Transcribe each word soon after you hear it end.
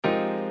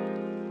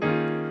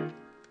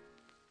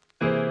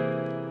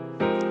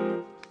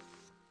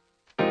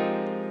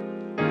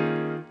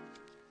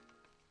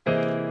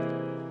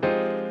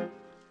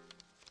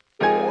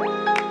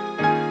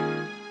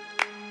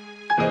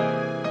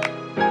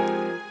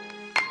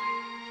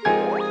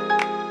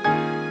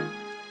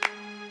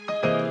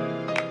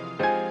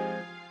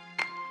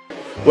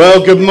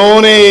Well, good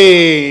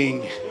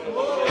morning.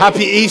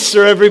 Happy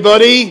Easter,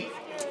 everybody.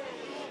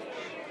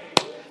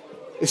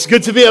 It's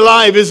good to be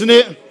alive, isn't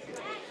it?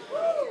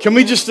 Can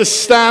we just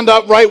stand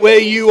up right where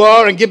you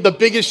are and give the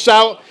biggest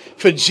shout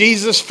for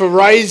Jesus for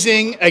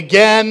rising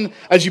again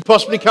as you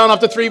possibly count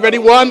after three? Ready?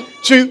 1,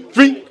 2,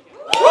 3.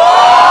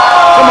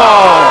 Come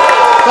on.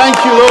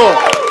 Thank you, Lord.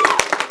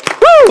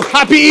 Woo!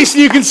 Happy Easter.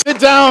 You can sit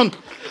down.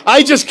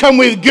 I just come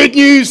with good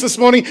news this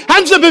morning.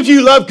 Hands up if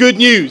you love good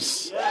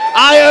news.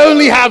 I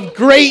only have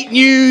great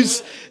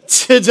news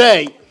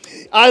today.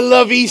 I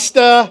love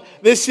Easter.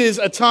 This is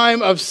a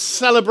time of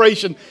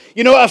celebration.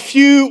 You know, a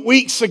few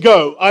weeks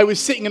ago, I was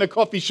sitting in a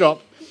coffee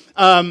shop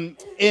on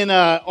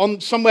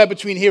somewhere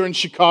between here and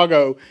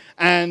Chicago,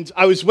 and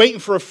I was waiting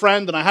for a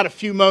friend, and I had a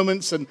few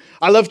moments, and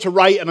I love to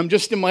write, and I'm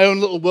just in my own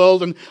little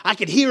world, and I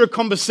could hear a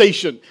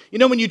conversation. You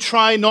know when you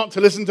try not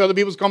to listen to other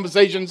people's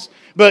conversations,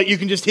 but you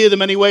can just hear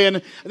them anyway,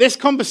 and this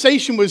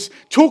conversation was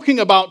talking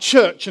about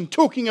church, and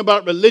talking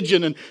about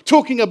religion, and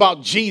talking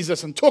about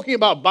Jesus, and talking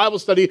about Bible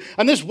study,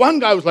 and this one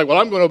guy was like, well,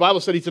 I'm going to a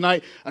Bible study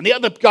tonight, and the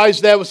other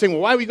guys there were saying,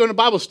 well, why are we going to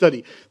Bible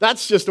study?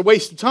 That's just a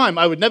waste of time.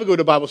 I would never go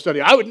to Bible study.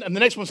 And the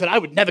next one said, I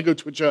would never go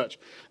to a church.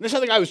 And this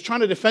other guy was trying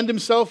to defend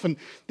himself, and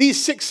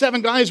these 6, 7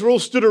 guys were all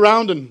stood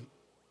around, and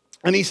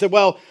he said,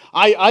 well,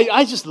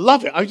 I just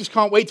love it. I just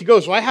can't wait to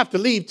go, so I have to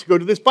leave to go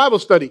to this Bible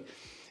study.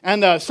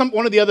 And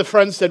one of the other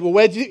friends said, well,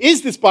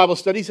 is this Bible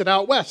study? He said,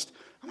 out west.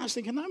 And I was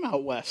thinking, I'm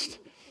out west.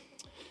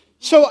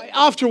 So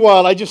after a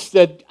while, I just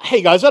said,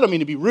 hey, guys, I don't mean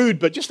to be rude,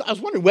 but I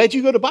was wondering, where do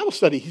you go to Bible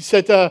study? He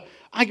said,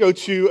 I go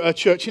to a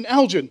church in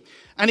Elgin.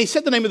 And he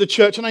said the name of the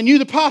church, and I knew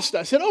the pastor.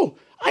 I said, oh,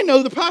 I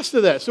know the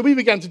pastor there. So we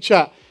began to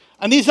chat.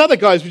 And these other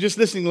guys were just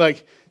listening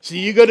like, so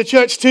you go to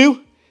church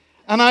too?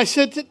 And I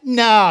said,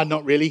 nah,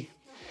 not really.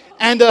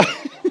 And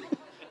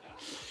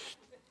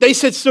they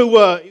said, so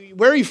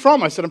where are you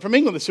from? I said, I'm from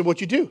England. They said, what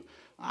do you do?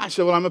 I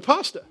said, well, I'm a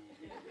pastor.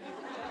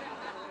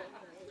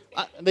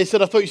 They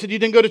said, I thought you said you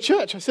didn't go to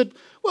church. I said,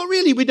 well,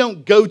 really, we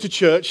don't go to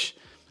church.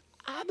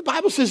 The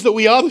Bible says that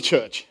we are the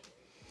church.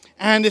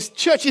 And this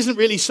church isn't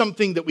really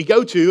something that we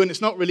go to, and it's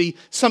not really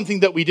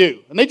something that we do.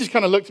 And they just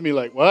kind of looked at me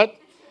like, what?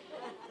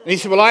 And he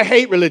said, well, I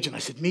hate religion. I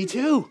said, me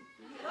too.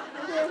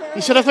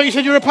 He said, I thought you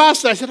said you were a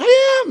pastor. I said,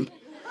 I am.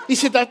 He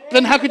said,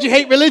 then how could you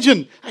hate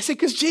religion? I said,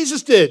 because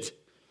Jesus did.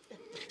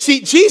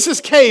 See, Jesus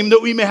came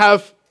that we may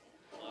have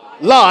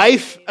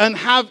life and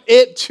have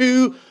it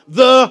to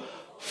the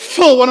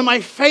full. One of my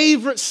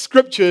favorite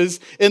scriptures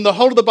in the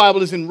whole of the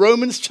Bible is in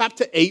Romans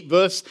chapter 8,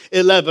 verse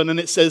 11. And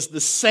it says, the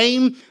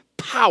same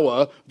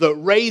power that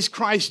raised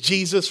Christ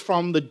Jesus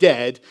from the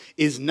dead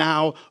is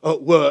now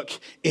at work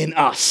in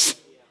us.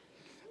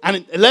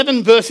 And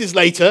 11 verses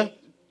later,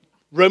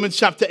 Romans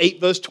chapter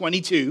 8, verse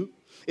 22,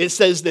 it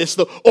says this,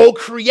 that all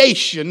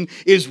creation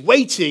is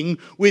waiting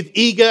with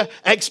eager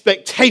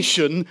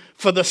expectation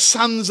for the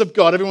sons of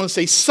God. Everyone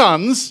say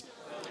sons,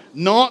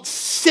 not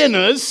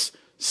sinners,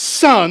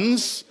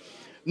 sons,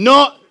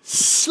 not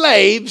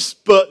slaves,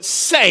 but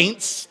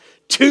saints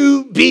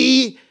to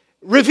be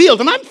revealed.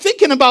 And I'm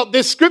thinking about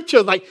this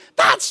scripture like,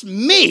 that's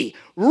me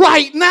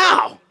right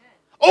now.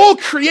 All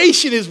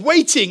creation is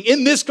waiting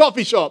in this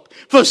coffee shop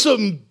for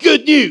some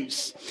good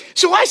news.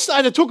 So I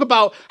started to talk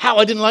about how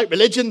I didn't like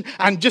religion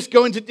and just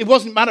it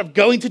wasn't a matter of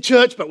going to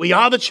church, but we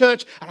are the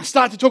church. And I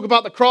started to talk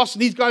about the cross,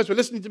 and these guys were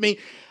listening to me.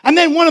 And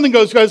then one of them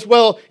goes,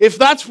 well, if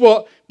that's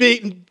what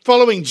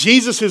following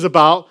Jesus is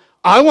about,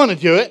 I want to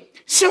do it.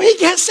 So he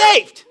gets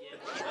saved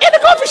in the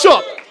coffee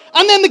shop.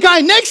 And then the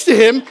guy next to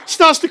him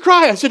starts to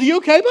cry. I said, are you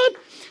okay,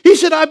 bud? He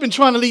said, I've been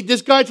trying to lead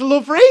this guy to the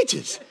Lord for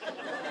ages.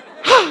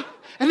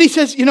 And he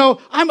says, you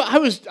know,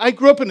 I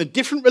grew up in a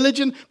different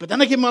religion, but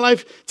then I gave my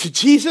life to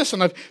Jesus,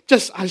 and I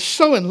was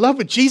so in love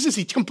with Jesus.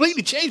 He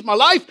completely changed my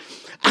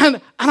life.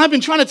 And I've been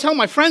trying to tell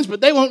my friends,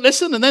 but they won't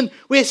listen. And then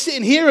we're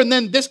sitting here, and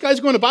then this guy's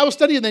going to Bible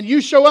study, and then you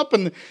show up.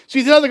 And so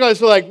these other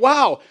guys are like,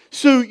 wow,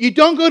 so you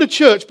don't go to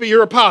church, but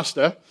you're a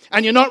pastor,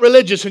 and you're not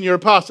religious, and you're a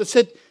pastor. I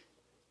said,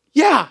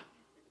 yeah.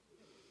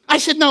 I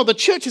said, no, the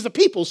church is a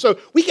people, so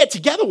we get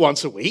together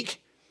once a week.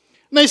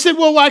 And they said,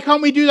 well, why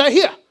can't we do that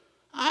here?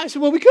 I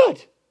said, well, we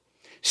could.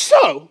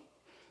 So,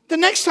 the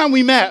next time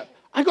we met,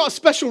 I got a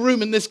special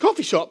room in this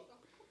coffee shop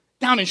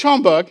down in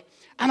Schaumburg,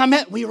 and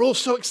we were all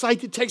so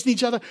excited, texting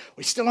each other,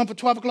 we're still on for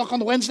 12 o'clock on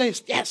the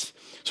Wednesdays? Yes.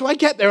 So I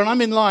get there, and I'm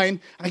in line,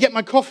 and I get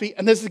my coffee,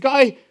 and there's the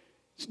guy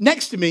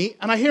next to me,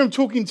 and I hear him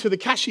talking to the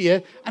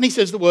cashier, and he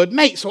says the word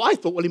mate. So I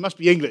thought, well, he must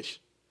be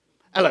English.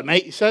 Hello,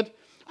 mate, he said.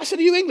 I said,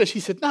 are you English? He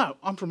said, no,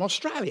 I'm from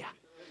Australia.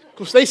 Of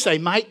course, they say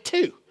mate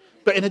too,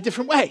 but in a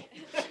different way.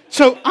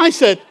 So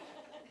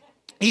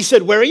he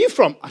said, where are you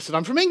from? I said,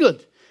 I'm from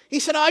England. He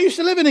said, I used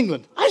to live in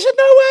England. I said,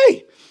 no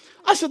way.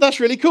 I said,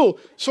 that's really cool.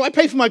 So I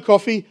paid for my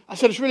coffee. I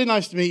said, it's really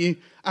nice to meet you.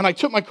 And I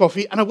took my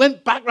coffee, and I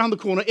went back around the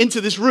corner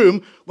into this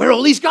room where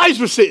all these guys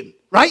were sitting,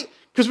 right?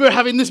 Because we were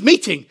having this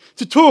meeting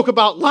to talk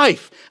about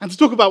life and to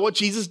talk about what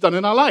Jesus has done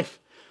in our life,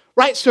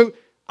 right? So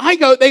they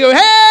go,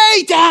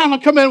 hey, Dan. I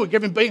come in, we're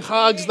giving big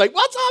hugs, like,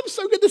 what's up?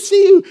 So good to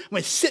see you. And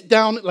we sit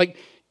down, like,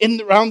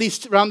 around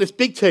this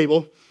big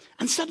table.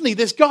 And suddenly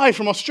this guy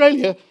from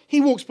Australia, he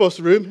walks past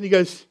the room and he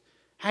goes,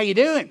 how you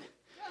doing?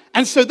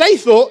 And so they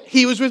thought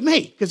he was with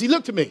me because he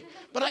looked at me.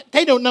 But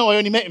they don't know I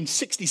only met him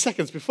 60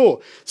 seconds before.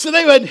 So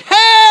they went,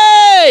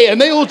 hey! And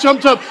they all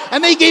jumped up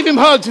and they gave him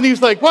hugs. And he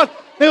was like, what?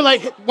 They were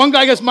like, one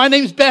guy goes, my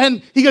name's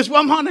Ben. He goes,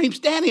 well, my name's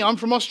Danny. I'm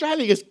from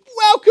Australia. He goes,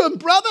 welcome,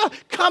 brother.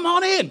 Come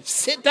on in.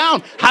 Sit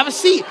down. Have a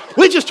seat.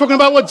 We're just talking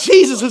about what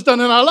Jesus has done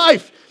in our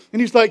life.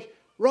 And he's like,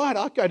 right,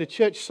 I go to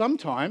church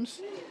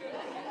sometimes.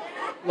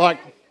 Like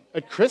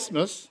at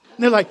Christmas.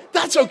 And they're like,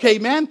 that's okay,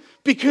 man.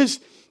 Because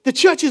the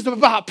church is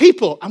about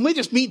people. And we're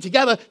just meeting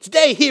together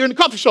today here in the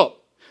coffee shop.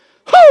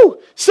 Whoo!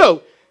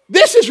 So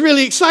this is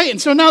really exciting.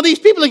 So now these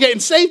people are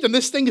getting saved and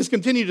this thing has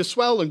continued to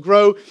swell and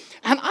grow.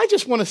 And I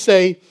just want to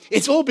say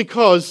it's all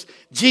because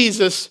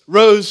Jesus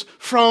rose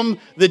from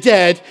the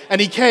dead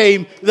and he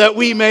came that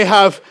we may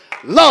have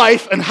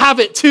life and have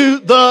it to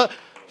the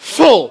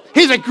full.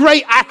 Here's a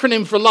great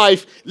acronym for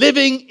life: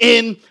 living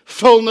in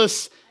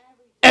fullness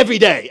every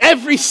day,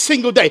 every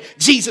single day.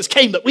 Jesus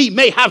came that we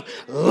may have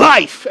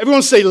life.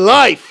 Everyone say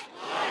life.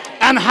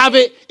 And have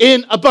it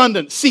in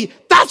abundance. See,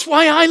 that's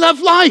why I love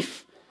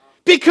life.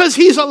 Because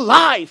he's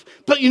alive.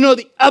 But you know,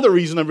 the other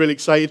reason I'm really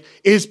excited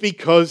is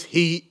because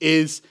he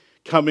is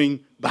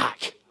coming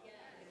back.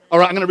 All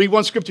right, I'm going to read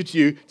one scripture to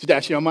you today.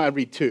 Actually, I might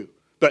read two.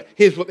 But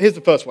here's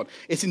the first one.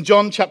 It's in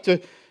John chapter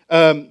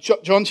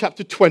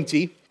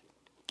 20.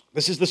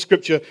 This is the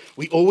scripture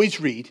we always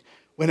read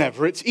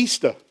whenever it's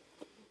Easter.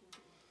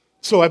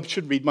 So I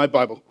should read my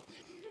Bible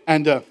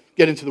and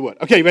get into the word.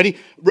 Okay, ready?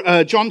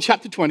 John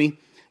chapter 20.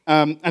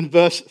 And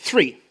verse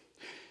 3.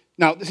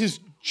 Now, this is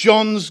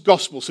John's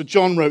gospel, so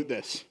John wrote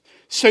this.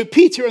 So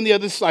Peter and the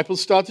other disciples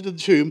started at the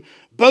tomb.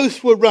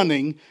 Both were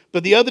running,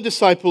 but the other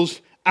disciples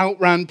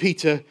outran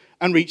Peter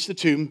and reached the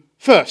tomb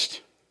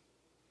first.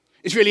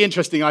 It's really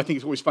interesting. I think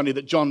it's always funny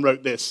that John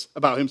wrote this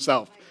about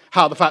himself.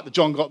 How the fact that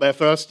John got there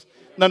first.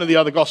 None of the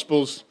other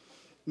gospels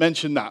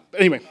mention that. But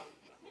anyway,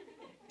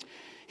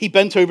 he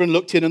bent over and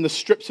looked in, and the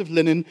strips of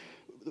linen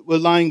were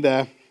lying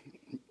there,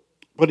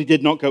 but he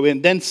did not go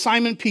in. Then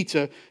Simon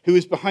Peter, who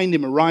was behind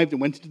him, arrived and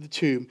went into the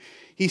tomb.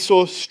 He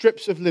saw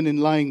strips of linen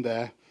lying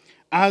there,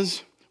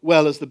 as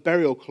well as the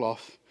burial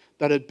cloth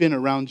that had been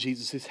around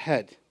Jesus'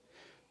 head.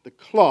 The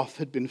cloth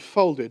had been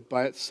folded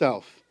by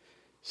itself,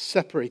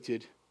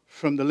 separated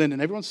from the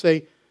linen. Everyone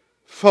say,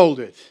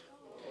 folded.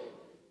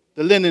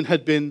 The linen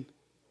had been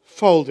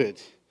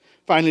folded.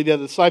 Finally, the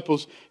other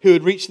disciples who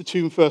had reached the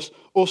tomb first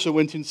also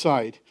went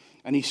inside,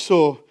 and he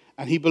saw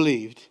and he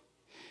believed.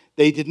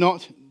 They did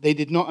not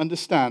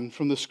understand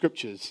from the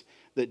scriptures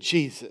that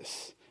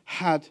Jesus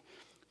had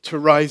to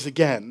rise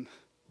again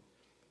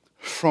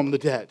from the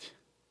dead.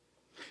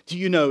 Do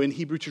you know, in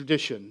Hebrew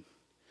tradition,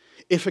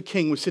 if a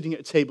king was sitting at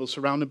a table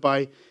surrounded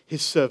by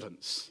his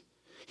servants,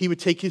 he would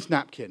take his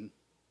napkin,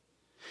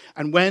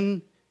 and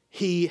when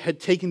he had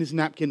taken his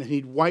napkin and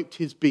he'd wiped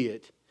his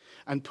beard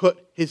and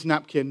put his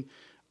napkin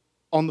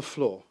on the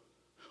floor,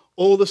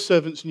 all the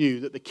servants knew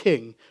that the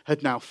king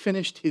had now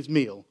finished his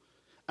meal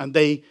and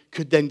they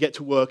could then get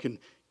to work and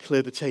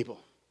clear the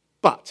table.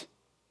 But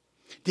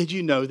did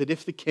you know that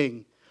if the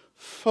king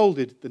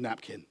folded the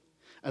napkin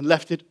and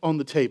left it on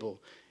the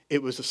table,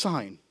 it was a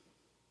sign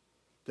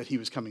that he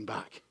was coming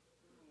back?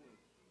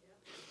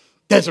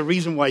 There's a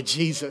reason why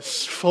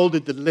Jesus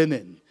folded the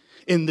linen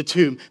in the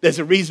tomb. There's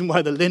a reason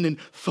why the linen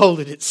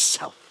folded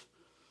itself.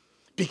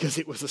 Because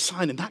it was a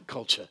sign in that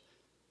culture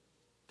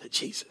that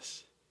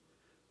Jesus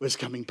was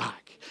coming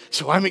back.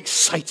 So I'm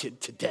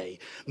excited today.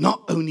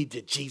 Not only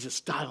did Jesus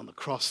die on the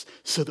cross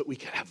so that we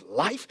could have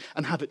life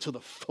and have it to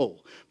the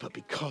full, but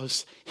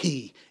because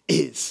he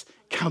is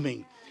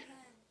coming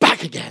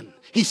back again.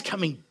 He's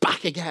coming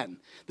back again.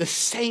 The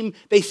same,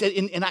 they said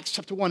in Acts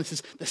chapter 1, it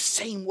says, the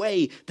same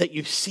way that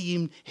you've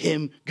seen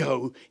him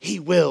go, he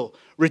will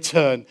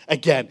return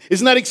again.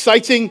 Isn't that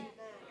exciting?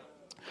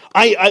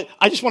 I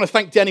just want to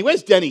thank Denny.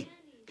 Where's Denny?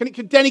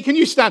 Denny, can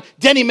you stand?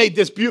 Denny made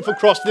this beautiful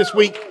cross this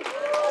week.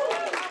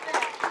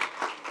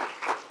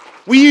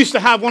 We used to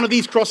have one of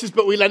these crosses,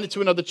 but we lent it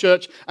to another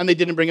church, and they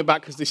didn't bring it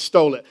back because they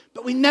stole it.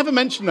 But we never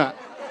mention that,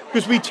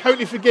 because we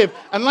totally forgive.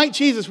 And like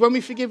Jesus, when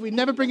we forgive, we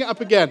never bring it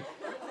up again.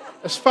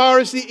 As far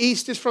as the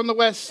east is from the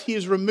west, he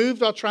has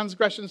removed our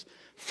transgressions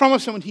from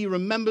us, and he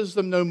remembers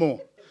them no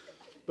more.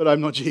 But I'm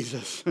not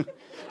Jesus.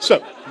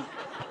 So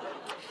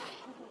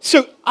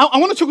I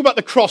want to talk about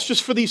the cross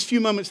just for these few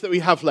moments that we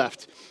have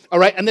left. All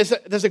right, and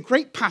there's a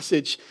great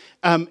passage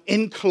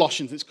in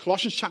Colossians. It's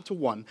Colossians chapter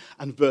 1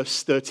 and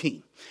verse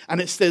 13.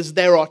 And it says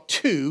there are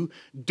two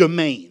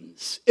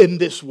domains in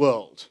this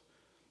world.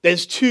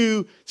 There's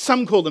two,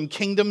 some call them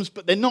kingdoms,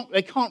 but they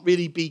can't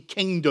really be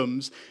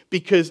kingdoms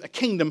because a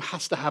kingdom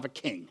has to have a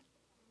king.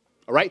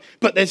 All right,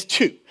 but there's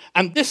two.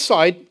 And this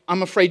side,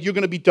 I'm afraid you're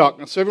going to be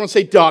darkness. So everyone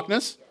say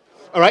darkness.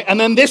 All right, and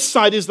then this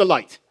side is the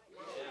light.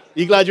 Are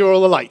you glad you're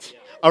all the light?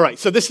 All right,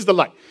 so this is the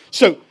light.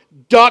 So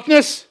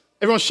darkness.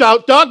 Everyone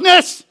shout,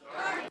 darkness!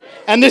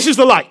 And this is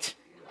the light.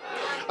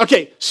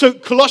 Okay, so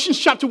Colossians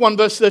chapter 1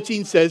 verse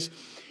 13 says,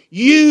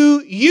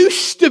 you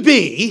used to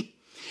be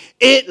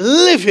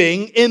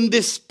living in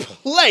this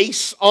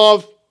place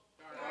of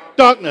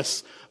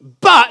darkness.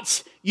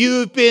 but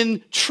you've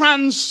been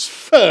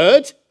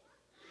transferred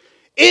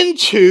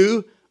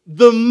into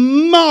the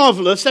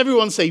marvelous,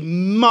 everyone say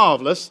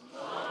marvelous.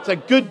 It's a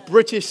good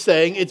British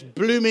saying. It's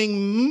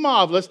blooming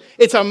marvelous.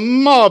 It's a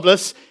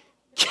marvelous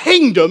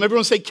kingdom.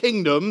 Everyone say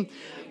kingdom.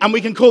 And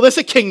we can call this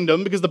a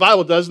kingdom because the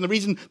Bible does. And the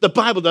reason the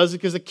Bible does is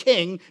because a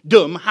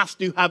kingdom has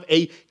to have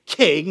a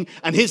king.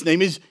 And his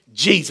name is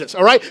Jesus.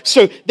 All right?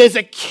 So there's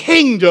a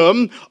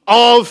kingdom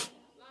of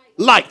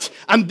light.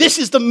 And this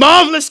is the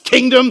marvelous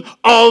kingdom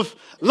of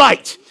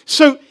light.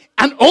 So,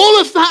 and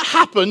all of that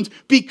happened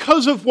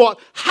because of what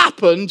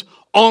happened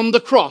on the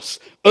cross.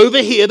 Over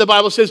here, the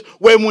Bible says,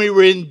 when we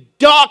were in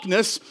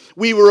darkness,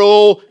 we were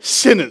all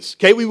sinners.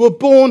 Okay, we were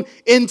born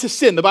into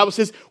sin. The Bible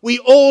says, we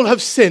all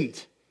have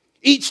sinned,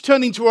 each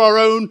turning to our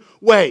own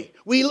way.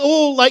 We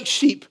all, like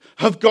sheep,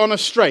 have gone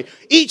astray.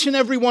 Each and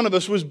every one of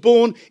us was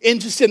born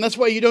into sin. That's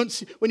why you don't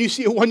see, when you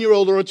see a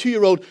 1-year-old or a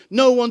 2-year-old,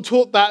 no one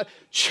taught that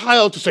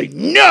child to say,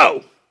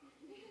 no!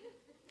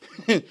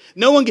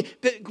 No one.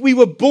 We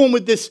were born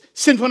with this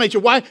sinful nature.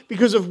 Why?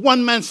 Because of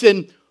one man's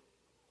sin,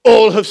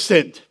 all have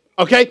sinned.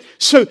 Okay?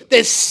 So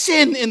there's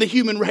sin in the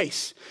human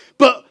race.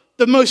 But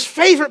the most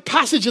favorite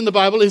passage in the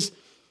Bible is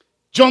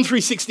John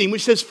 3:16,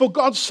 which says, for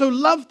God so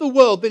loved the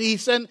world that he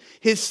sent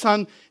his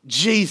son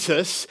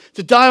Jesus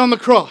to die on the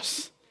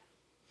cross.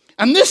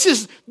 And this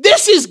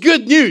is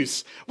good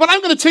news. What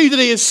I'm going to tell you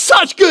today is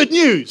such good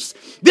news.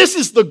 This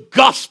is the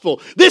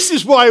gospel. This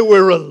is why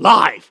we're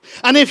alive.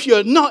 And if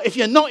you're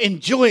not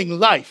enjoying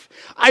life,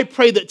 I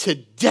pray that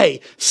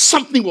today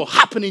something will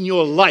happen in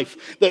your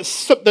life, that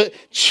the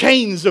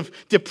chains of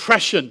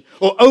depression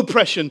or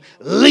oppression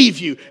leave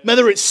you.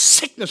 Whether it's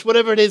sickness,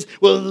 whatever it is,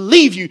 will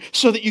leave you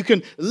so that you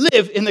can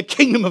live in the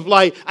kingdom of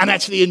light and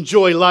actually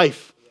enjoy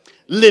life,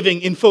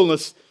 living in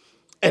fullness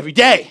every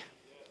day.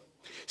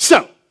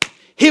 So,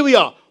 here we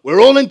are.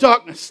 We're all in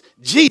darkness.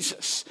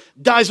 Jesus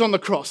dies on the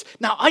cross.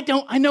 Now,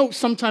 I know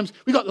sometimes,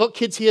 we got a lot of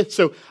kids here,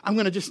 so I'm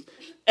going to just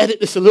edit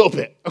this a little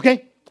bit,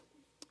 okay?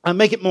 And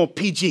make it more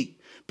PG.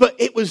 But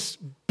it was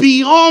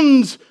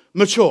beyond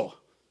mature.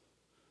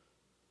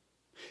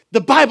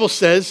 The Bible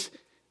says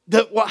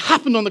that what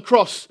happened on the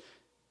cross,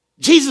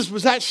 Jesus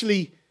was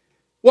actually,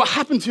 what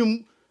happened to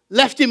him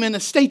left him in a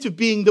state of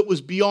being that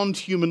was beyond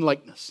human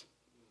likeness.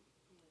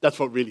 That's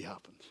what really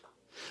happened.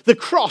 The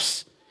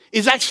cross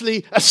is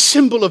actually a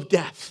symbol of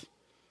death.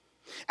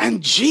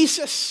 And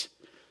Jesus,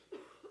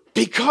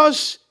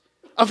 because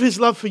of his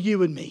love for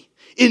you and me,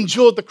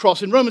 endured the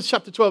cross. In Romans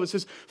chapter 12, it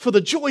says, for the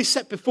joy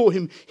set before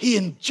him, he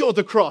endured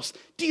the cross.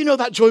 Do you know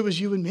that joy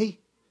was you and me?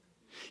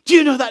 Do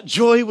you know that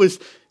joy was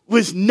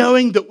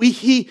knowing that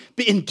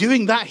in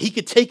doing that, he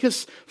could take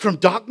us from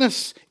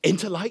darkness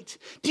into light?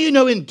 Do you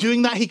know in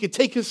doing that, he could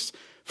take us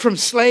from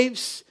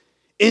slaves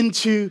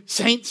into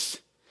saints,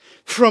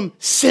 from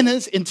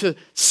sinners into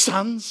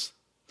sons,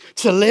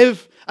 to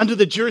live under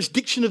the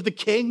jurisdiction of the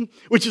King,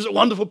 which is a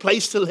wonderful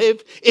place to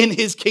live in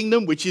his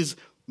kingdom, which is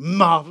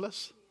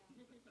marvelous.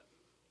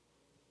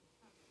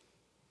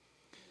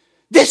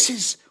 This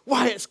is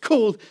why it's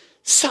called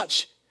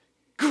such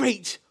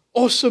great,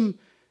 awesome,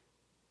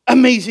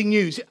 amazing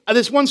news.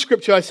 There's one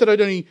scripture, I said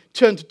I'd only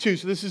turn to 2,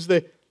 so this is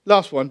the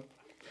last one.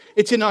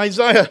 It's in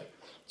Isaiah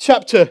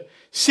chapter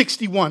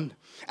 61.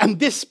 And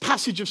this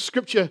passage of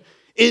scripture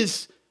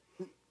is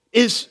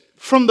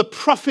from the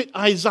prophet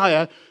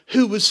Isaiah,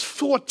 who was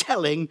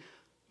foretelling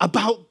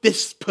about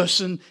this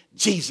person,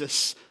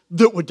 Jesus,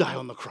 that would die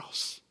on the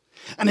cross.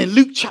 And in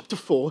Luke chapter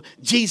 4,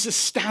 Jesus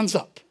stands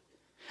up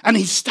and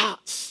he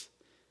starts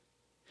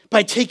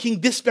by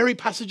taking this very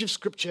passage of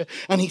scripture,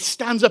 and he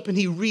stands up and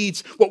he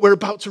reads what we're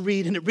about to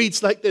read, and it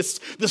reads like this: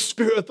 the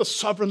Spirit of the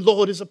sovereign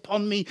Lord is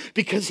upon me,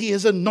 because he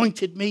has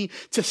anointed me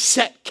to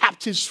set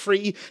captives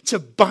free, to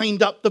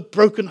bind up the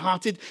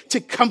brokenhearted,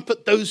 to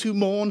comfort those who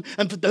mourn,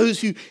 and for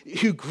those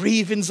who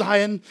grieve in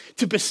Zion,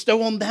 to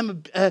bestow on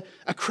them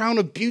a crown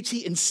of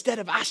beauty instead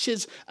of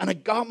ashes, and a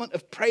garment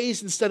of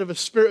praise instead of a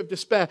spirit of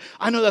despair.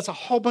 I know that's a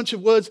whole bunch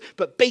of words,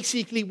 but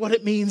basically what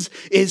it means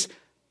is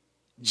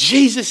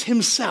Jesus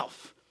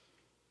himself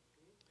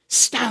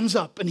stands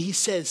up and he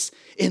says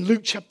in Luke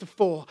chapter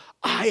 4,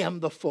 I am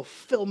the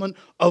fulfillment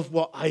of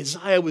what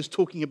Isaiah was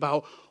talking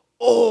about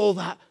all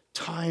that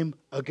time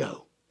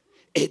ago.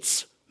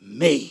 It's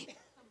me.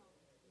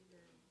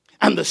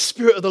 And the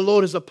Spirit of the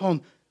Lord is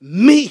upon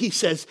me, he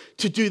says,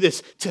 to do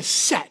this, to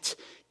set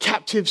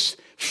captives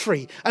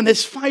free. And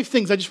there's 5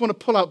 things I just want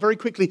to pull out very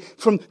quickly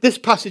from this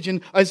passage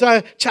in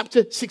Isaiah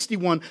chapter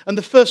 61. And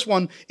the first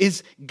one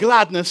is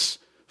gladness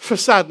for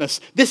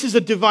sadness. This is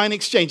a divine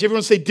exchange.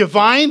 Everyone say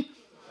divine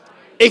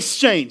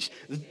exchange.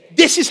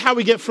 This is how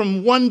we get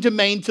from one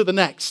domain to the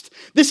next.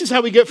 This is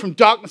how we get from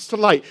darkness to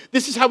light.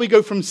 This is how we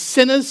go from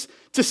sinners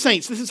to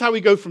saints. This is how we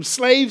go from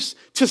slaves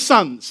to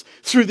sons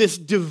through this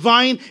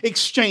divine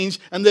exchange.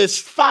 And there's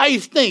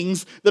 5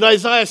 things that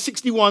Isaiah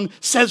 61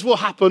 says will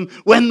happen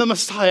when the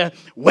Messiah,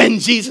 when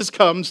Jesus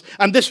comes.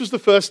 And this was the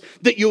first,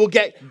 that you will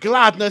get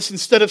gladness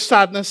instead of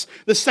sadness.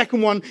 The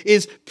second one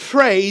is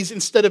praise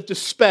instead of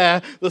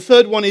despair. The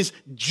third one is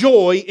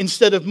joy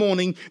instead of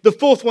mourning. The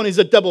fourth one is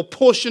a double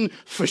portion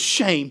for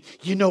shame.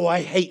 You know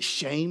I hate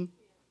shame.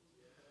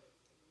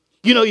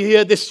 You know, you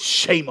hear this,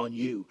 shame on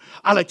you.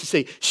 I like to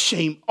say,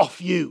 shame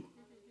off you.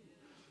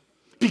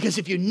 Because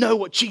if you know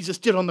what Jesus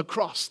did on the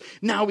cross,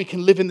 now we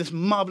can live in this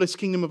marvelous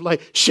kingdom of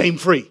light,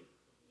 shame-free.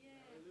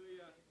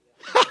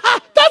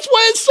 That's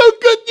why it's so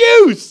good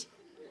news.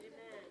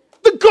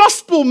 The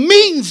gospel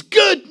means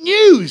good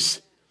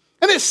news.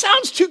 And it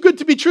sounds too good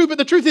to be true, but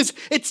the truth is,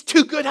 it's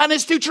too good and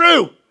it's too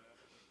true.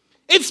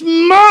 It's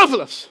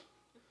marvelous.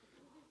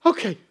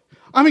 Okay,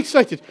 I'm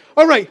excited.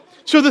 All right.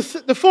 So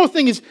the fourth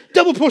thing is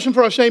double portion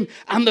for our shame.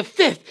 And the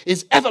fifth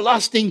is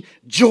everlasting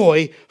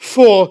joy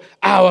for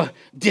our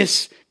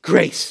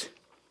disgrace.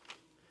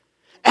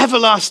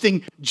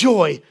 Everlasting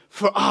joy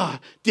for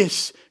our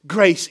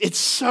disgrace. It's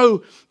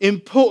so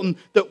important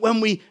that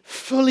when we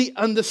fully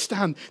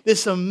understand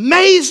this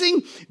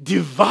amazing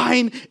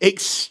divine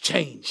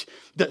exchange,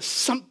 that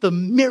the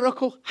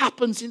miracle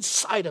happens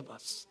inside of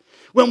us.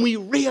 When we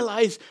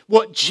realize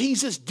what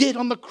Jesus did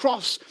on the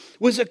cross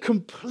was a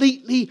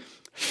completely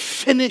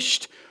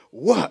finished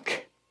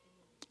work.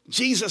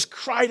 Jesus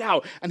cried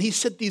out and he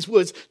said these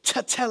words,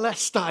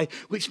 tetelestai,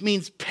 which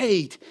means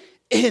paid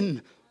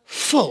in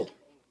full.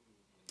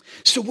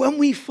 So when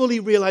we fully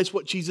realize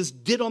what Jesus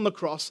did on the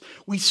cross,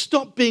 we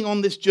stop being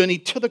on this journey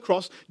to the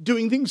cross,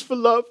 doing things for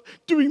love,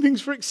 doing things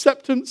for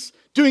acceptance,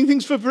 doing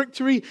things for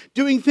victory,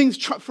 doing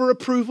things for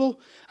approval.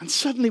 And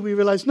suddenly we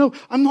realize, no,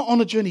 I'm not on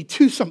a journey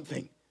to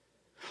something.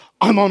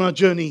 I'm on a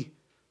journey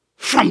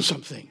from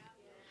something.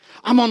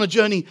 I'm on a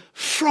journey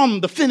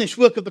from the finished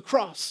work of the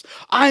cross.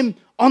 I'm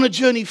on a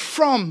journey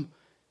from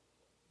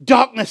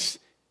darkness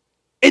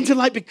into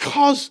light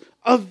because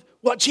of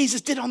what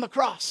Jesus did on the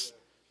cross.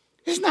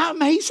 Isn't that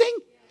amazing?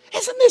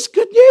 Isn't this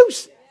good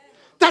news?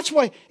 That's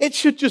why it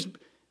should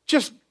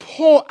just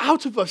pour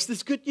out of us,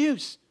 this good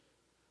news.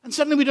 And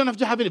suddenly we don't have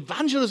to have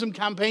evangelism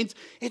campaigns.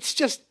 It's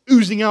just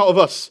oozing out of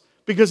us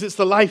because it's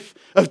the life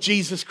of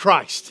Jesus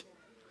Christ.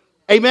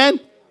 Amen?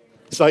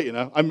 Excited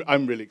now.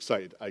 I'm really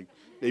excited.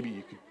 Maybe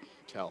you could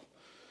tell.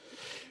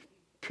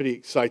 Pretty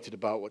excited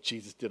about what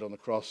Jesus did on the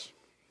cross.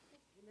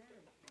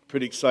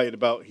 Pretty excited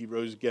about he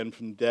rose again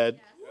from the dead.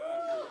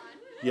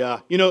 Yeah.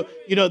 You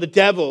know the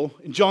devil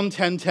in John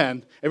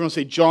 10:10. Everyone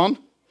say John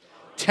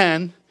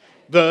 10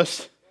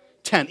 verse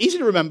 10. Easy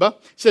to remember.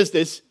 It says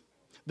this.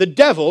 The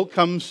devil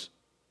comes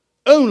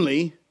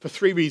only for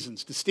 3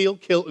 reasons: to steal,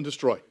 kill, and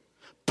destroy.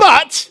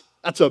 But,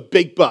 that's a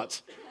big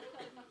but.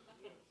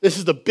 This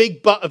is the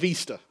big but of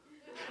Easter.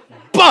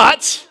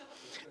 But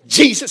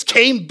Jesus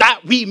came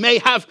that we may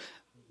have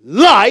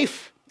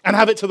life and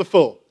have it to the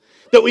full.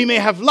 That we may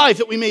have life,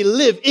 that we may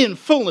live in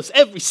fullness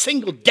every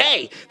single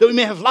day. That we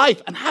may have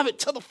life and have it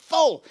to the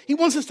full. He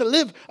wants us to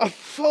live a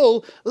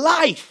full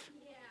life.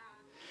 Yeah.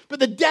 But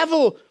the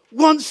devil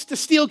wants to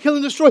steal, kill,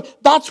 and destroy.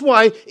 That's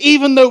why,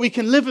 even though we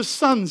can live as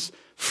sons,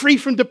 free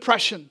from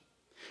depression,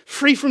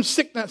 free from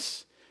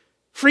sickness,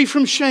 free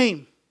from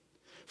shame,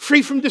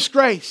 free from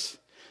disgrace,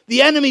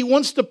 the enemy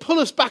wants to pull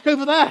us back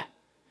over there.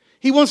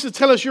 He wants to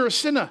tell us you're a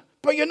sinner,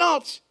 but you're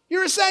not.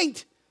 You're a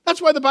saint.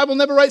 That's why the Bible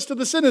never writes to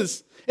the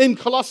sinners in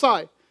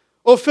Colossae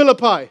or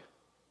Philippi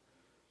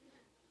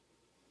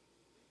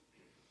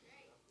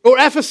or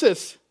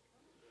Ephesus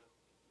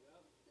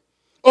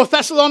or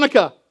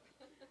Thessalonica.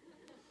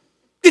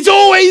 It's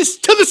always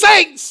to the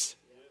saints,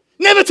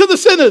 never to the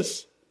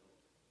sinners.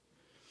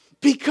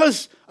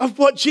 Because of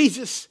what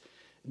Jesus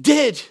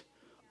did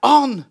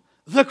on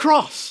the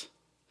cross.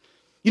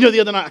 You know,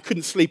 the other night I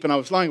couldn't sleep and I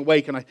was lying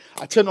awake and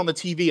I turned on the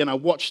TV and I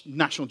watched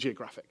National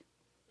Geographic.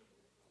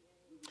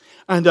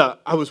 And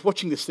I was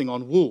watching this thing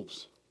on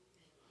wolves.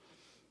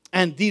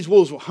 And these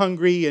wolves were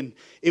hungry and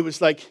it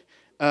was like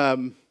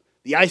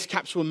the ice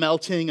caps were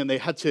melting and they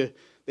had to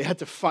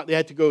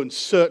go and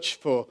search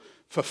for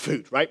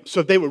food, right?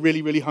 So they were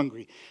really, really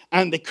hungry.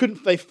 And they'd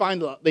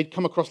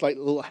come across like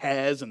little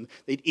hares and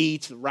they'd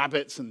eat the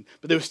rabbits,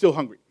 but they were still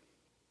hungry.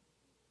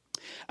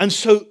 And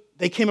so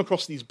they came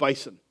across these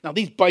bison. Now,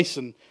 these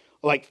bison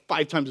are like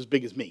 5 times as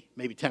big as me,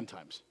 maybe 10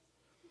 times.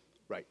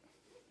 Right.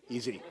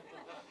 Easy.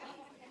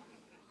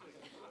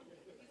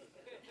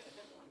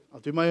 I'll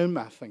do my own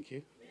math, thank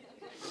you.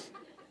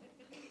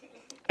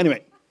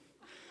 Anyway,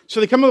 so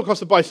they come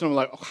across the bison and I'm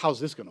like, oh, how's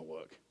this going to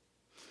work?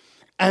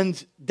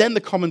 And then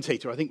the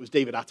commentator, I think it was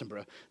David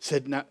Attenborough,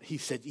 said,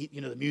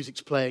 the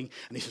music's playing,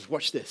 and he says,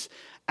 watch this.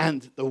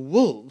 And the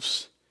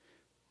wolves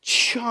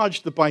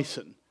charged the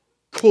bison,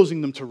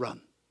 causing them to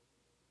run.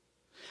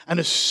 And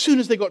as soon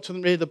as they got to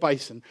the rear of the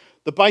bison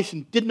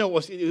didn't know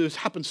what it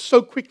happened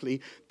so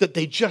quickly that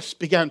they just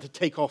began to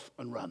take off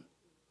and run.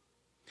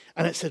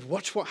 And it said,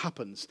 watch what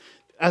happens.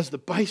 as the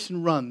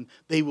bison run,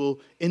 they will,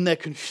 in their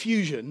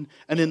confusion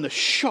and in the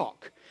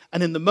shock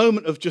and in the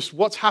moment of just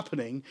what's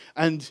happening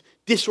and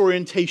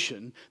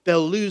disorientation,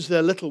 they'll lose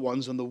their little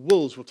ones and the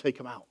wolves will take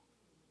them out.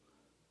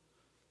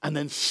 And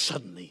then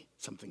suddenly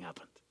something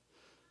happened.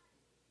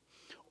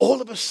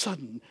 All of a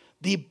sudden,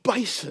 the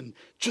bison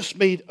just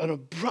made an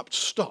abrupt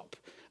stop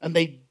and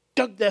they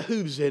dug their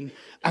hooves in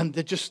and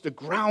the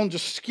ground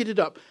just skidded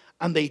up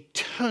and they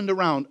turned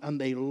around and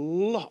they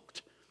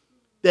locked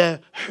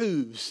their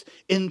hooves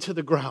into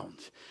the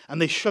ground.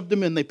 And they shoved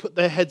them in, they put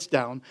their heads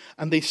down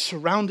and they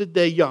surrounded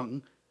their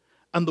young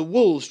and the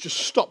wolves just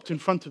stopped in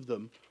front of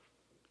them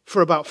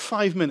for about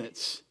 5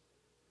 minutes.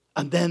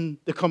 And then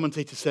the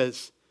commentator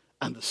says,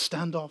 and the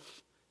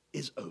standoff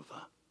is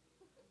over.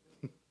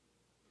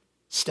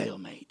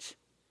 Stalemate.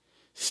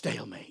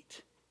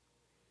 Stalemate.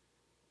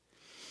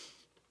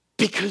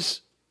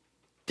 Because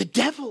the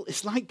devil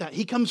is like that.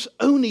 He comes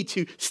only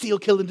to steal,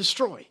 kill, and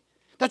destroy.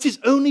 That's his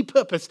only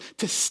purpose,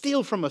 to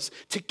steal from us,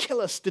 to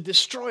kill us, to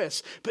destroy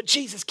us. But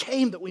Jesus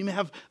came that we may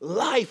have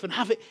life and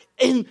have it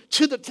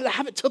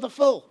have it to the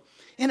full.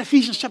 In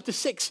Ephesians chapter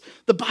 6,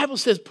 the Bible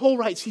says, Paul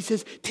writes, he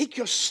says, take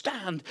your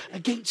stand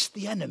against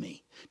the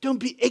enemy. Don't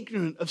be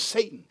ignorant of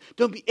Satan.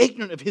 Don't be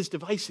ignorant of his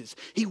devices.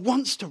 He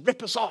wants to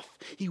rip us off.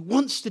 He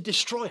wants to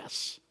destroy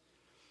us.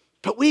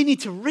 But we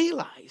need to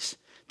realize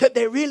that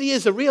there really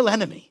is a real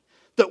enemy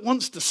that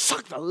wants to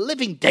suck the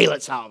living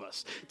daylights out of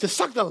us, to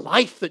suck the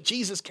life that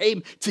Jesus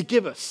came to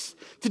give us,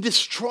 to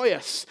destroy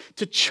us,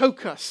 to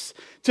choke us,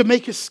 to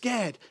make us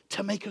scared,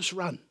 to make us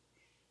run.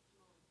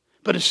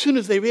 But as soon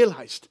as they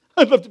realized,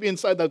 I'd love to be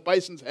inside that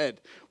bison's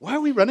head. Why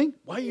are we running?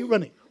 Why are you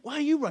running? Why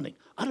are you running?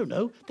 I don't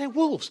know. They're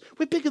wolves.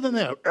 We're bigger than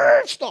they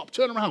are. Stop,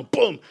 turn around,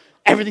 boom.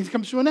 Everything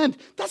comes to an end.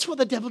 That's what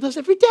the devil does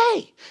every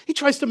day. He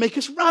tries to make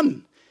us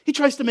run. He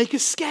tries to make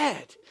us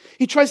scared.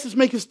 He tries to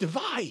make us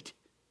divide.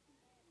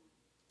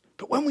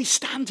 But when we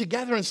stand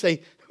together and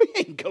say, we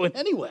ain't going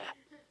anywhere.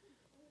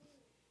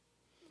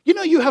 You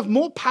know, you have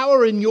more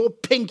power in your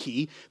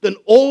pinky than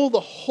all the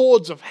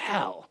hordes of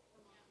hell.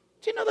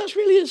 Do you know that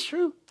really is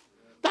true?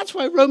 That's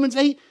why Romans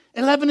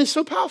 8:11 is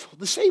so powerful.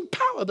 The same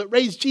power that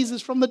raised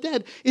Jesus from the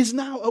dead is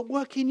now at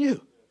work in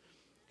you.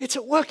 It's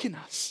at work in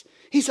us.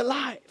 He's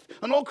alive.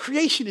 And all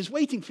creation is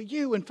waiting for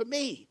you and for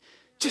me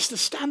just to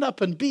stand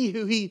up and be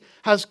who he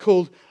has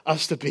called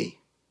us to be.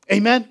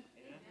 Amen?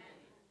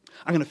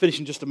 I'm going to finish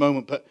in just a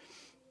moment, but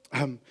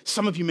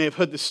some of you may have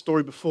heard this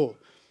story before.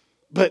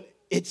 But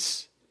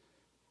it's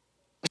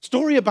a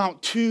story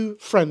about two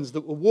friends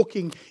that were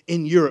walking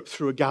in Europe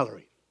through a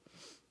gallery.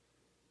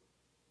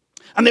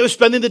 And they were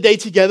spending the day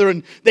together,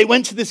 and they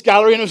went to this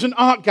gallery, and it was an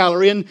art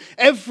gallery, and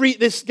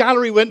this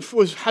gallery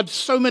had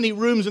so many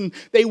rooms, and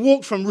they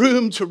walked from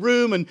room to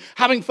room and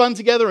having fun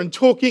together and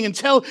talking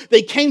until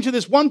they came to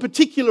this one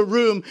particular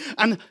room,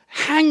 and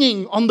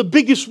hanging on the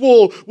biggest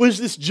wall was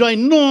this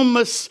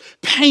ginormous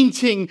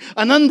painting,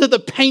 and under the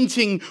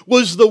painting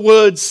was the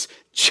words,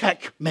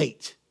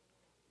 checkmate.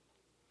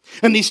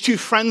 And these two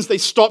friends, they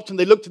stopped and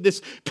they looked at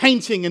this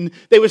painting, and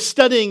they were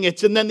studying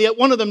it, and then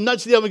one of them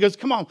nudged the other and goes,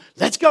 come on,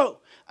 let's go.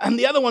 And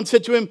the other one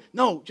said to him,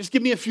 no, just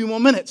give me a few more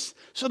minutes.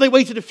 So they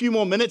waited a few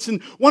more minutes, and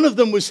one of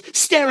them was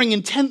staring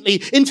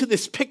intently into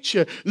this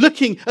picture,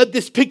 looking at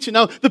this picture.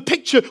 Now, the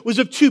picture was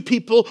of two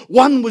people.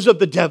 One was of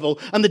the devil,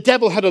 and the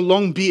devil had a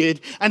long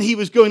beard, and he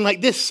was going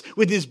like this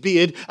with his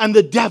beard, and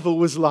the devil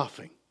was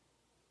laughing.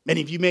 Many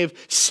of you may have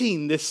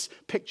seen this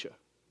picture.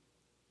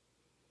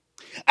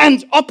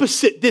 And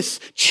opposite this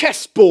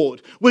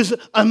chessboard was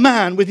a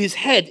man with his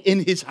head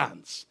in his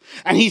hands.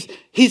 And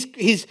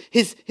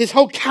his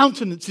whole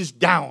countenance is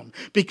down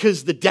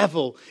because the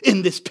devil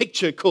in this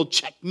picture called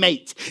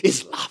Checkmate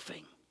is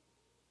laughing.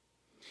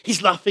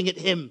 He's laughing at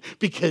him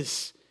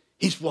because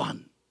he's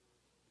won.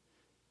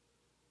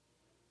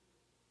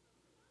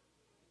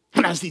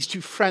 And as these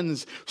two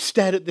friends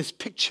stared at this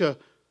picture,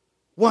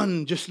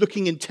 one just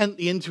looking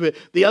intently into it,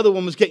 the other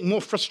one was getting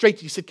more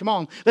frustrated. He said, come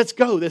on, let's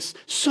go. There's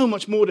so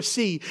much more to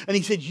see. And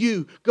he said,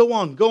 you, go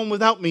on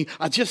without me.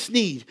 I just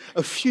need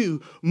a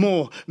few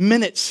more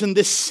minutes. And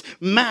this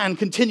man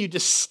continued to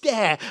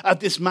stare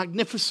at this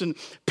magnificent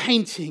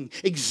painting,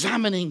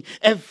 examining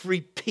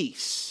every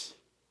piece.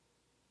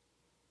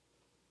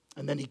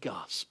 And then he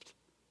gasped.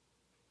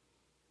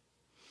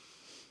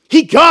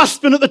 He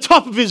gasped, and at the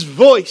top of his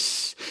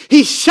voice,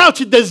 he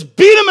shouted, there's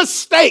been a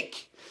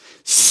mistake.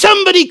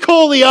 Somebody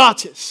call the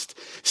artist.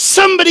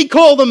 Somebody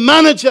call the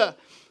manager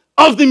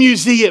of the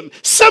museum.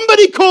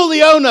 Somebody call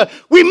the owner.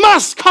 We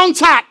must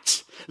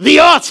contact the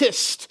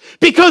artist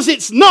because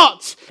it's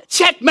not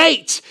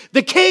checkmate.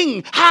 The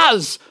king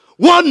has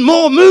one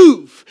more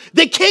move.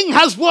 The king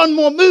has one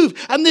more move.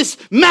 And this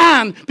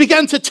man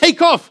began to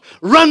take off,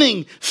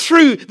 running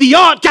through the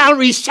art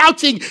gallery,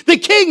 shouting, the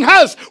king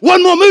has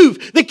one more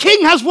move. The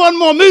king has one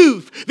more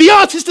move. The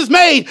artist has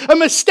made a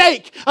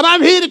mistake. And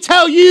I'm here to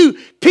tell you,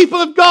 people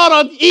of God,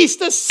 on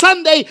Easter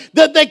Sunday,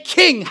 that the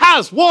king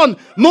has one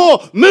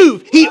more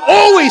move. He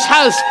always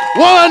has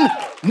one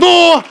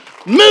more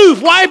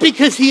move. Why?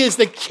 Because he is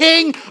the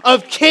King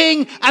of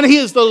kings and he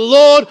is the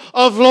Lord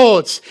of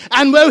lords.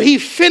 And when he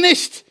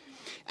finished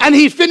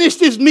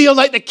his meal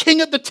like the king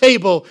at the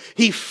table,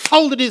 he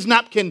folded his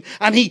napkin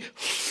and he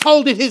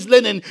folded his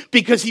linen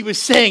because he was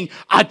saying,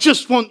 I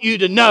just want you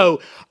to know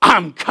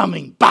I'm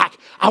coming back.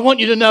 I want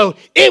you to know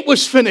it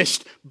was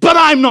finished, but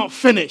I'm not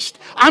finished.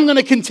 I'm going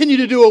to continue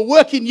to do a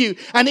work in you.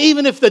 And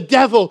even if the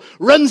devil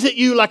runs at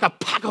you like a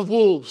pack of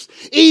wolves,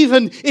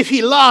 even if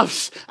he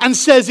laughs and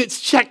says it's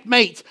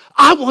checkmate,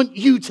 I want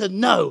you to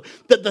know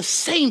that the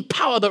same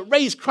power that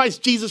raised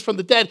Christ Jesus from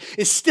the dead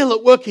is still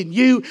at work in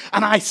you,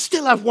 and I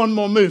still have one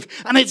more move.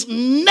 And it's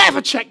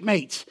never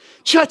checkmate.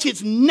 Church,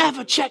 it's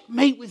never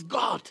checkmate with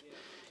God.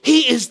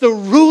 He is the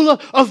ruler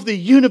of the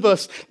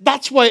universe.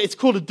 That's why it's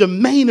called a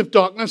domain of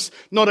darkness,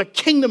 not a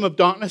kingdom of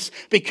darkness,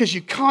 because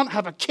you can't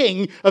have a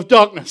king of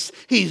darkness.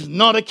 He's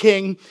not a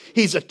king.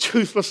 He's a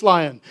toothless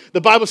lion. The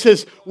Bible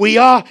says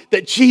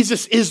that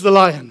Jesus is the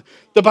lion.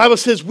 The Bible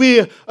says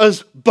we're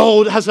as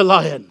bold as a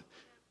lion.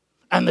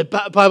 And the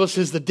Bible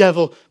says the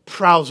devil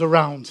prowls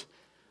around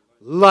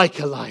like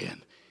a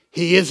lion.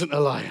 He isn't a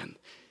lion.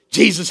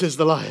 Jesus is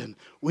the lion.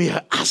 We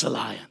are as a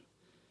lion.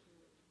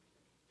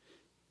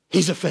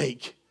 He's a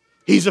fake.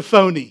 He's a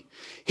phony.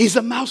 He's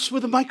a mouse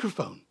with a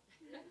microphone.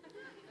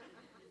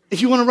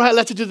 If you want to write a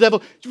letter to the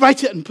devil,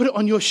 write it and put it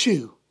on your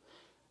shoe.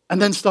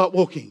 And then start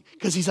walking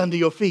because he's under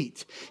your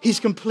feet. He's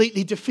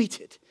completely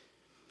defeated.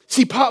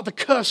 See, part of the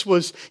curse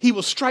was he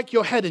will strike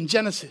your head in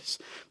Genesis.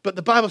 But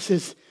the Bible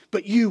says,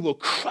 but you will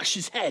crush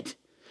his head.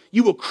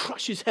 You will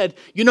crush his head.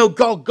 You know,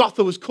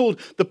 Golgotha was called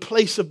the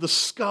place of the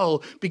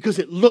skull because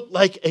it looked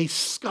like a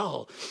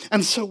skull.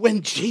 And so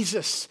when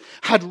Jesus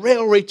had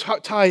railway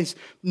ties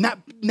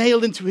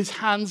nailed into his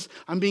hands,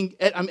 I'm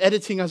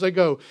editing as I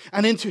go,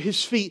 and into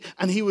his feet,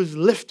 and he was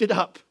lifted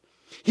up.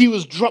 He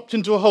was dropped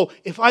into a hole.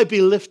 If I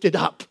be lifted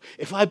up,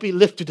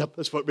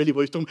 that's what really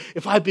was talking.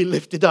 If I be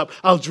lifted up,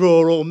 I'll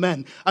draw all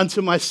men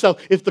unto myself.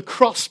 If the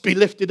cross be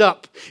lifted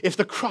up,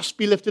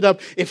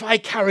 if I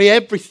carry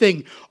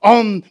everything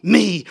on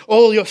me,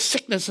 all your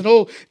sickness and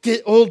all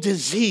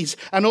disease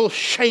and all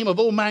shame of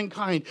all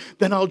mankind,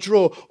 then I'll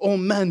draw all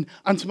men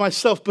unto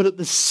myself. But at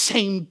the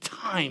same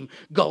time,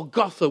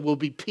 Golgotha will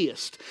be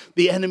pierced.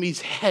 The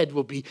enemy's head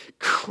will be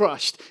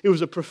crushed. It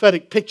was a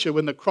prophetic picture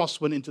when the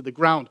cross went into the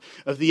ground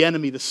of the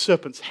enemy, the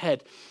serpent's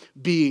head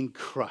being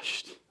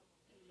crushed.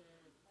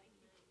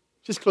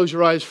 Just close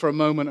your eyes for a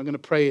moment. I'm going to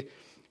pray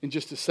in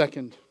just a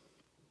second.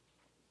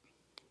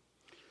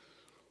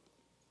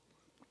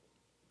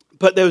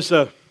 But there's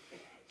a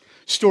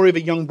story of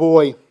a young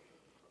boy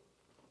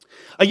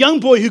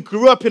who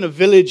grew up in a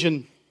village,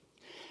 and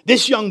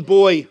this young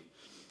boy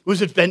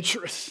was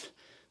adventurous.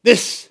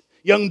 This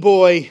young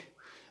boy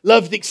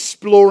loved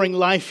exploring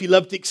life. He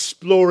loved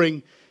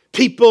exploring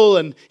people,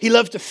 and he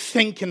loved to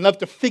think and loved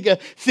to figure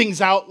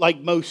things out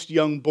like most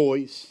young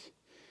boys.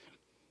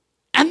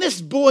 And this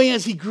boy,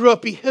 as he grew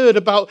up, he heard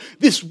about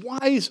this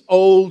wise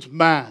old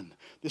man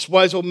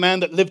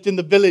that lived in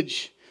the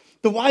village,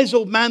 the wise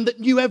old man that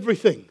knew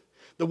everything,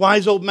 the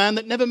wise old man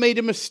that never made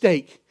a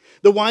mistake,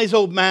 the wise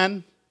old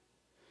man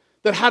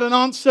that had an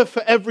answer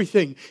for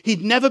everything.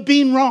 He'd never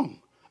been wrong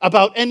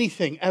about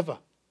anything ever.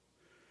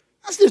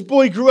 As this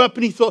boy grew up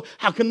and he thought,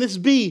 how can this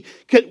be?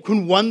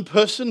 Can one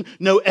person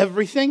know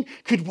everything?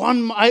 Could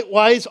one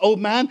wise old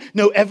man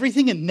know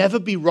everything and never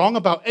be wrong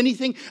about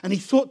anything? And he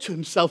thought to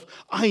himself,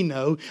 I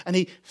know. And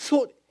he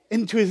thought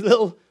into his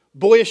little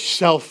boyish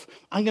self,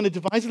 I'm going to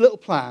devise a little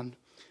plan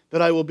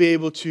that I will be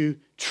able to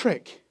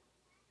trick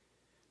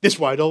this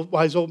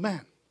wise old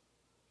man.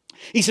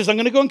 He says, I'm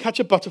going to go and catch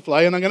a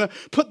butterfly and I'm going to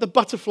put the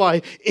butterfly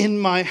in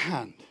my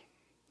hand.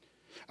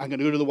 I'm going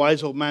to go to the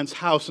wise old man's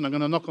house and I'm going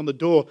to knock on the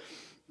door.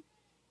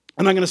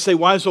 And I'm going to say,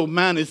 wise old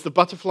man, is the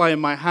butterfly in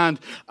my hand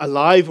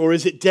alive or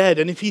is it dead?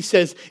 And if he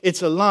says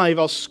it's alive,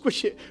 I'll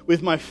squish it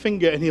with my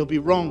finger and he'll be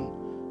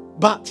wrong.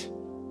 But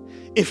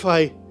if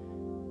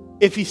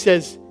he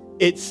says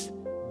it's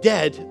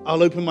dead,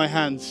 I'll open my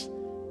hands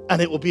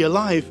and it will be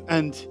alive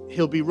and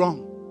he'll be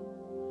wrong.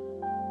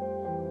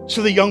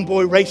 So the young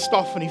boy raced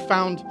off and he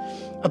found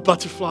a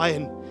butterfly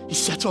and he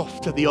set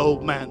off to the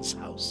old man's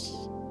house.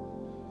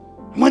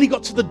 And when he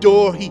got to the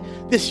door,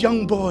 this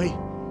young boy,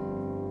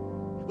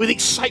 with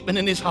excitement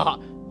in his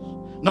heart,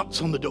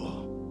 knocks on the door.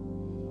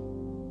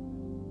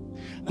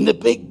 And the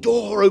big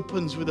door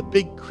opens with a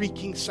big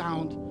creaking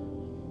sound.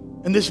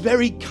 And this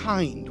very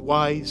kind,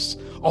 wise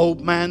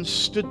old man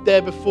stood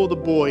there before the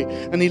boy,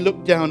 and he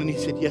looked down and he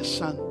said, yes,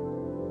 son,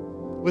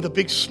 with a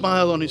big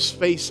smile on his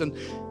face. And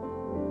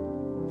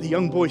the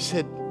young boy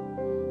said,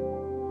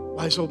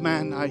 wise old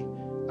man,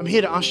 I'm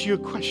here to ask you a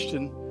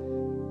question.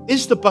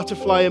 Is the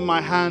butterfly in my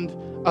hand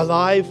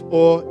alive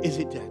or is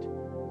it dead?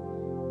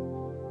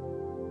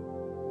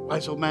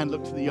 Wise old man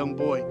looked at the young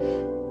boy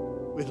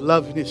with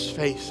love in his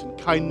face and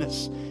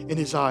kindness in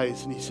his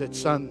eyes, and he said,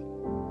 son,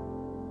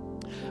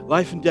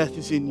 life and death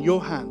is in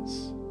your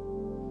hands.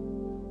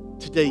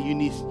 Today you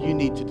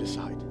need to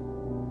decide.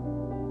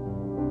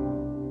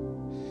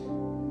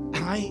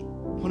 And I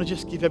want to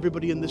just give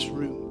everybody in this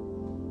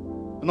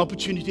room an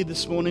opportunity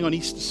this morning on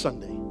Easter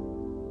Sunday.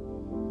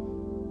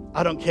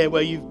 I don't care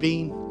where you've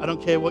been. I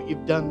don't care what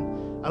you've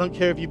done. I don't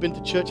care if you've been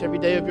to church every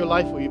day of your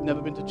life or you've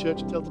never been to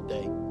church until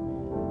today.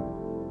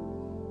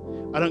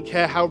 I don't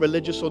care how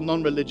religious or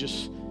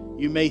non-religious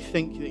you may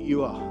think that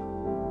you are.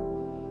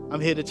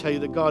 I'm here to tell you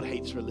that God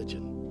hates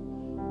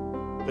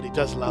religion, but he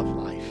does love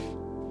life,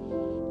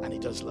 and he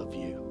does love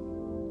you.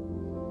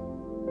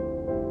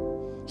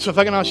 So if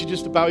I can ask you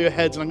just to bow your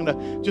heads, and I'm going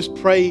to just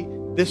pray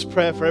this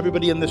prayer for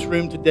everybody in this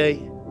room today.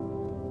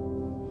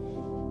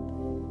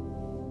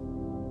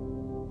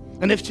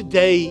 And if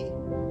today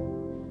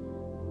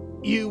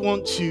you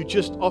want to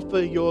just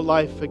offer your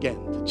life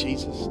again to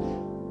Jesus,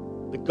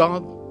 the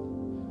God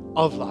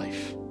of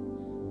life,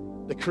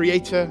 the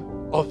creator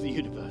of the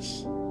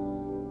universe,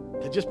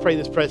 then just pray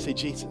this prayer. Say,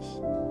 Jesus,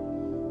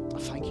 I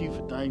thank you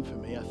for dying for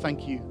me. I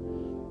thank you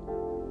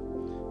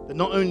that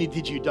not only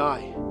did you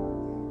die,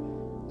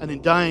 and in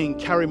dying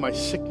carry my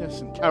sickness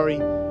and carry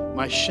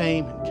my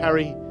shame and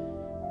carry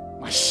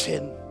my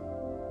sin,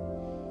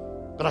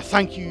 but I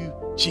thank you,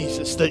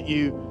 Jesus, that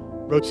you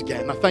rose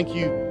again. I thank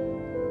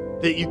you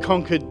that you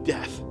conquered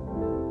death.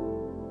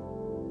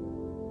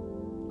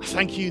 I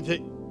thank you that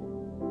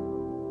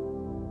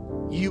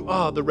you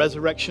are the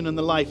resurrection and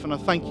the life, and I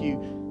thank you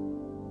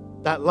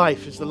that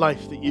life is the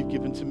life that you've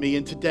given to me.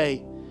 And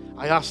today,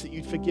 I ask that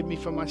you'd forgive me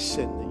for my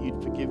sin, that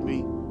you'd forgive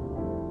me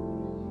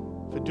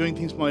for doing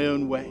things my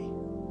own way.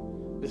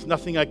 There's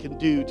nothing I can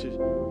do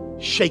to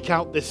shake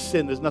out this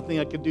sin. There's nothing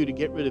I can do to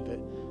get rid of it.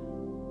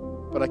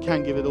 But I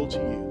can give it all to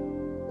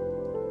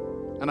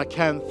you. And I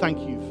can thank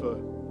you for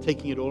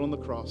taking it all on the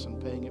cross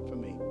and paying it for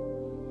me.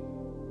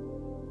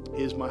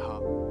 Here's my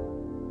heart.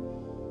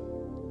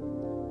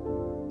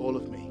 All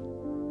of me.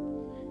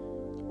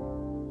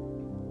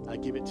 I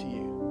give it to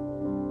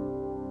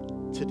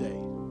you today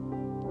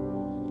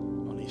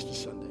on Easter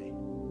Sunday.